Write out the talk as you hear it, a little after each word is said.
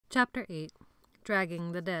Chapter 8.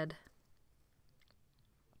 Dragging the Dead.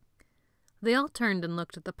 They all turned and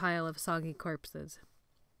looked at the pile of soggy corpses.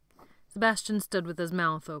 Sebastian stood with his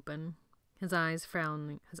mouth open, his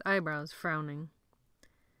eyebrows frowning.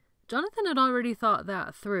 Jonathan had already thought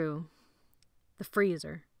that through. "The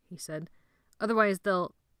freezer," he said. "Otherwise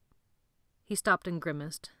they'll—" He stopped and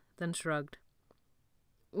grimaced, then shrugged.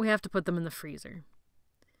 "We have to put them in the freezer."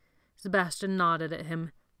 Sebastian nodded at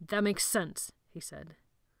him. "That makes sense," he said.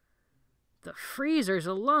 "The freezer's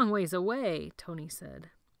a long ways away," Tony said.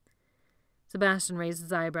 Sebastian raised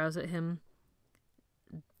his eyebrows at him.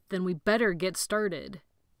 "Then we better get started."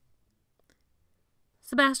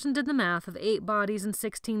 Sebastian did the math of 8 bodies and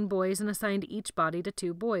 16 boys and assigned each body to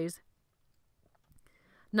 2 boys.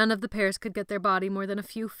 None of the pairs could get their body more than a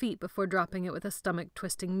few feet before dropping it with a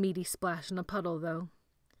stomach-twisting, meaty splash in a puddle, though.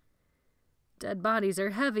 Dead bodies are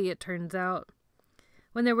heavy, it turns out.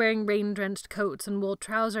 When they're wearing rain-drenched coats and wool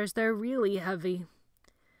trousers, they're really heavy.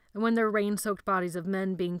 And when they're rain-soaked bodies of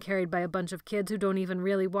men being carried by a bunch of kids who don't even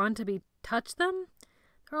really want to touch them,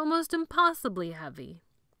 they're almost impossibly heavy.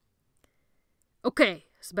 "Okay,"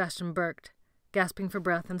 Sebastian barked, gasping for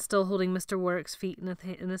breath and still holding Mr. Warwick's feet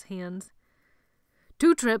in his hands.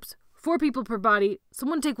 2 trips, 4 people per body.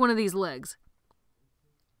 Someone take one of these legs."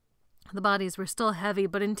 The bodies were still heavy,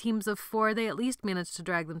 but in teams of 4 they at least managed to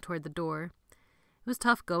drag them toward the door. It was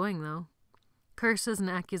tough going, though. Curses and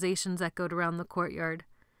accusations echoed around the courtyard.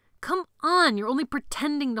 "Come on, you're only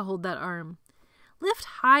pretending to hold that arm. Lift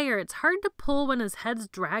higher, it's hard to pull when his head's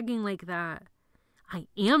dragging like that." "I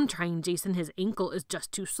am trying, Jason, his ankle is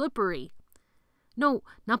just too slippery." "No,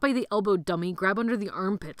 not by the elbow, dummy. Grab under the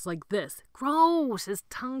armpits like this." "Gross, his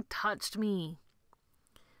tongue touched me."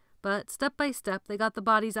 But step by step they got the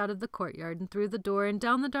bodies out of the courtyard and through the door and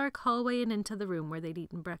down the dark hallway and into the room where they'd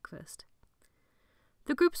eaten breakfast.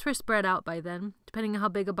 The groups were spread out by then, depending on how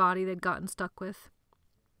big a body they'd gotten stuck with.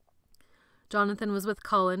 Jonathan was with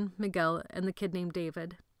Colin, Miguel, and the kid named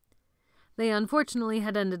David. They unfortunately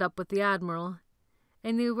had ended up with the Admiral,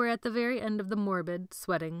 and they were at the very end of the morbid,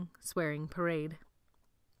 sweating, swearing parade.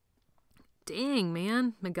 "Dang,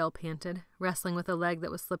 man," Miguel panted, wrestling with a leg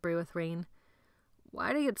that was slippery with rain.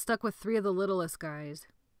 "Why'd I get stuck with 3 of the littlest guys?"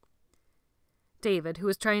 David, who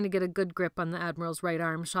was trying to get a good grip on the Admiral's right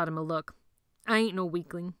arm, shot him a look. "I ain't no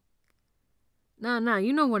weakling." Nah,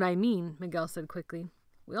 you know what I mean," Miguel said quickly.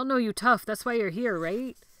 "We all know you tough, that's why you're here,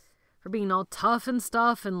 right? For being all tough and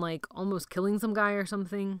stuff and, like, almost killing some guy or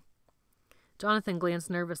something." Jonathan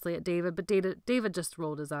glanced nervously at David, but David just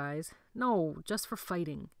rolled his eyes. "No, just for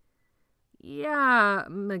fighting." "Yeah,"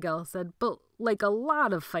 Miguel said, "but, like, a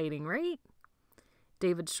lot of fighting, right?"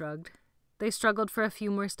 David shrugged. They struggled for a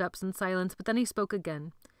few more steps in silence, but then he spoke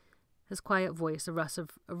again, his quiet voice a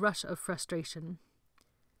rush of frustration.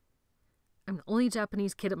 "I'm the only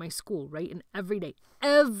Japanese kid at my school, right? And every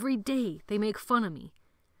day, they make fun of me.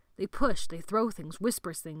 They push, they throw things,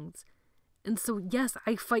 whisper things. And so, yes,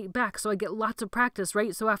 I fight back, so I get lots of practice,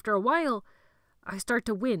 right? So after a while, I start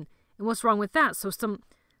to win. And what's wrong with that? So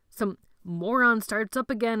some moron starts up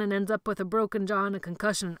again and ends up with a broken jaw and a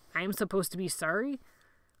concussion. I'm supposed to be sorry?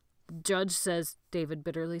 The judge says," David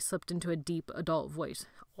bitterly slipped into a deep adult voice,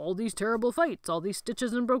 "all these terrible fights, all these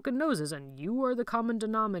stitches and broken noses, and you are the common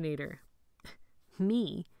denominator."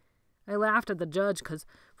 Me? I laughed at the judge, because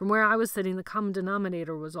from where I was sitting, the common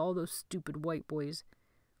denominator was all those stupid white boys.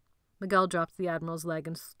 Miguel dropped the Admiral's leg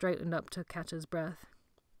and straightened up to catch his breath.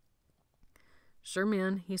 "Sure,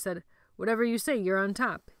 man," he said. "Whatever you say, you're on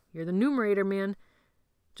top. You're the numerator, man.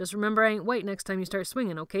 Just remember I ain't white next time you start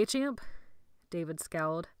swinging, okay, champ?" David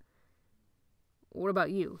scowled. "What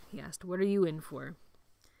about you?" he asked. "What are you in for?"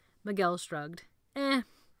 Miguel shrugged.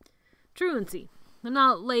 Truancy. I'm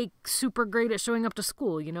not, like, super great at showing up to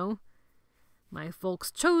school, you know? My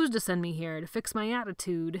folks chose to send me here to fix my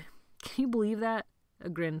attitude. Can you believe that?" A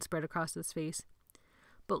grin spread across his face.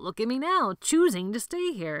 "But look at me now, choosing to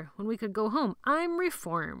stay here, when we could go home. I'm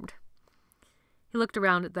reformed." He looked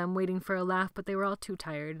around at them, waiting for a laugh, but they were all too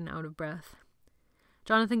tired and out of breath.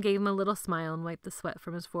 Jonathan gave him a little smile and wiped the sweat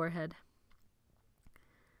from his forehead.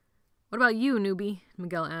 "What about you, newbie?"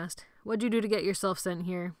 Miguel asked. "What'd you do to get yourself sent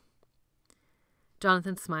here?"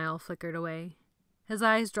 Jonathan's smile flickered away. His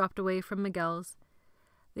eyes dropped away from Miguel's.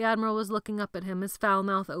 The Admiral was looking up at him, his foul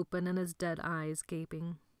mouth open and his dead eyes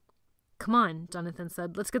gaping. "Come on," Jonathan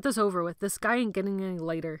said. "Let's get this over with. This guy ain't getting any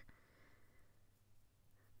lighter."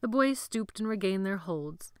 The boys stooped and regained their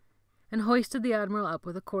holds, and hoisted the Admiral up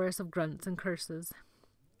with a chorus of grunts and curses.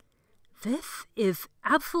 "This is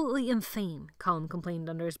absolutely insane," Colin complained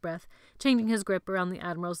under his breath, changing his grip around the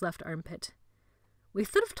Admiral's left armpit. "We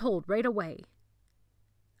should have told right away."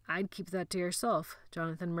 I'd keep that to yourself,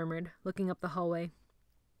 Jonathan murmured, looking up the hallway.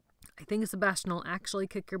 I think Sebastian will actually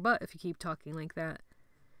kick your butt if you keep talking like that.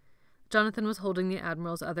 Jonathan was holding the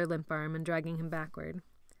Admiral's other limp arm and dragging him backward.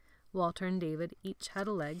 Walter and David each had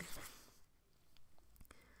a leg.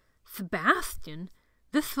 Sebastian?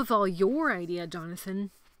 This was all your idea,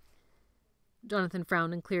 Jonathan. Jonathan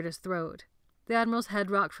frowned and cleared his throat. The Admiral's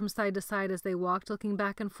head rocked from side to side as they walked, looking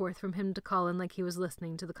back and forth from him to Colin like he was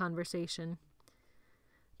listening to the conversation.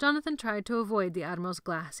 Jonathan tried to avoid the Admiral's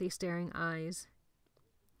glassy, staring eyes.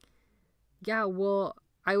 Yeah, well,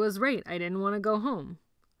 I was right. I didn't want to go home.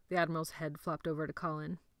 The Admiral's head flopped over to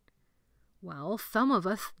Colin. Well, some of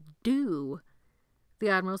us do. The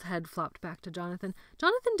Admiral's head flopped back to Jonathan.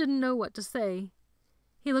 Jonathan didn't know what to say.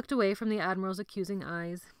 He looked away from the Admiral's accusing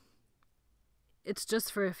eyes. It's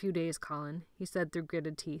just for a few days, Colin, he said through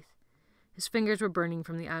gritted teeth. His fingers were burning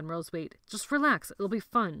from the Admiral's weight. Just relax. It'll be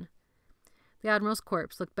fun. The Admiral's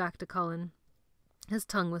corpse looked back to Colin. His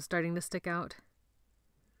tongue was starting to stick out.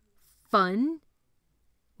 Fun?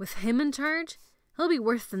 With him in charge? He'll be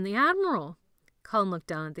worse than the Admiral. Colin looked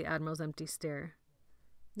down at the Admiral's empty stare.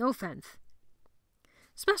 No offense.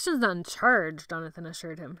 Sebastian's not in charge, Jonathan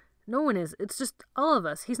assured him. No one is. It's just all of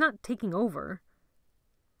us. He's not taking over.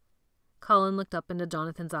 Colin looked up into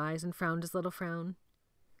Jonathan's eyes and frowned his little frown.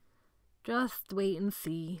 Just wait and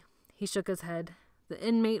see. He shook his head. The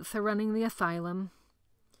inmates are running the asylum.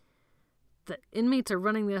 The inmates are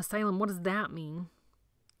running the asylum? What does that mean?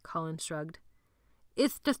 Colin shrugged.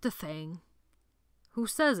 It's just a saying. Who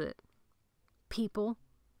says it? People.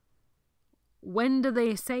 When do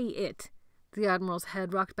they say it? The Admiral's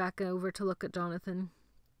head rocked back over to look at Jonathan.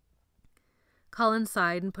 Colin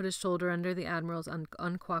sighed and put his shoulder under the Admiral's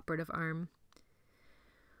uncooperative arm.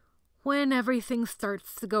 When everything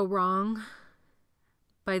starts to go wrong.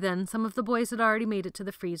 By then, some of the boys had already made it to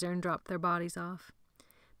the freezer and dropped their bodies off.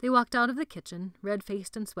 They walked out of the kitchen,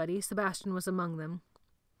 red-faced and sweaty. Sebastian was among them.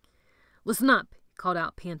 Listen up, he called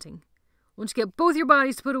out, panting. Once you get both your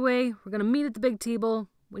bodies put away, we're going to meet at the big table.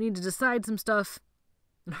 We need to decide some stuff.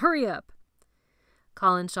 And hurry up.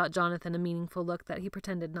 Colin shot Jonathan a meaningful look that he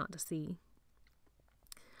pretended not to see.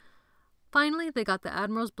 Finally, they got the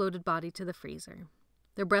Admiral's bloated body to the freezer.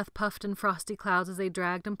 Their breath puffed in frosty clouds as they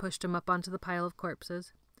dragged and pushed him up onto the pile of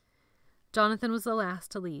corpses. Jonathan was the last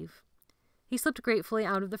to leave. He slipped gratefully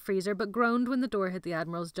out of the freezer, but groaned when the door hit the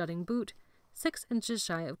Admiral's jutting boot, 6 inches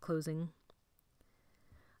shy of closing.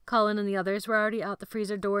 Colin and the others were already out the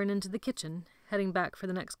freezer door and into the kitchen, heading back for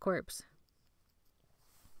the next corpse.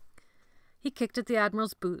 He kicked at the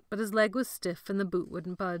Admiral's boot, but his leg was stiff and the boot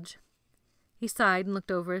wouldn't budge. He sighed and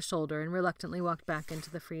looked over his shoulder and reluctantly walked back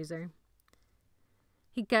into the freezer.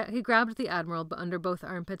 He grabbed the Admiral under both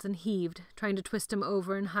armpits and heaved, trying to twist him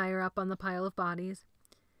over and higher up on the pile of bodies.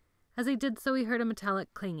 As he did so, he heard a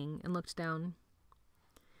metallic clanging and looked down.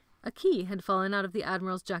 A key had fallen out of the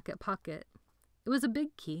Admiral's jacket pocket. It was a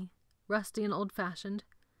big key, rusty and old-fashioned.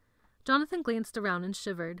 Jonathan glanced around and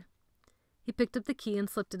shivered. He picked up the key and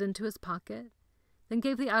slipped it into his pocket, then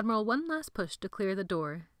gave the Admiral one last push to clear the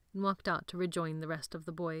door and walked out to rejoin the rest of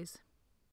the boys.